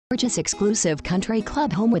Gorgeous exclusive country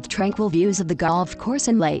club home with tranquil views of the golf course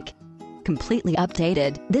and lake. Completely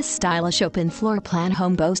updated, this stylish open floor plan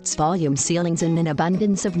home boasts volume ceilings and an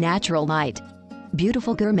abundance of natural light.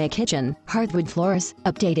 Beautiful gourmet kitchen, hardwood floors,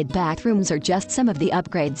 updated bathrooms are just some of the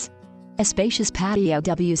upgrades. A spacious patio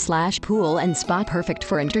W/pool and spa perfect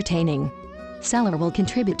for entertaining. Seller will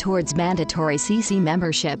contribute towards mandatory CC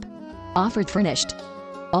membership. Offered furnished.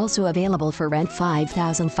 Also available for rent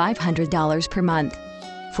 $5,500 per month.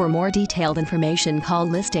 For more detailed information, call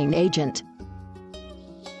listing agent.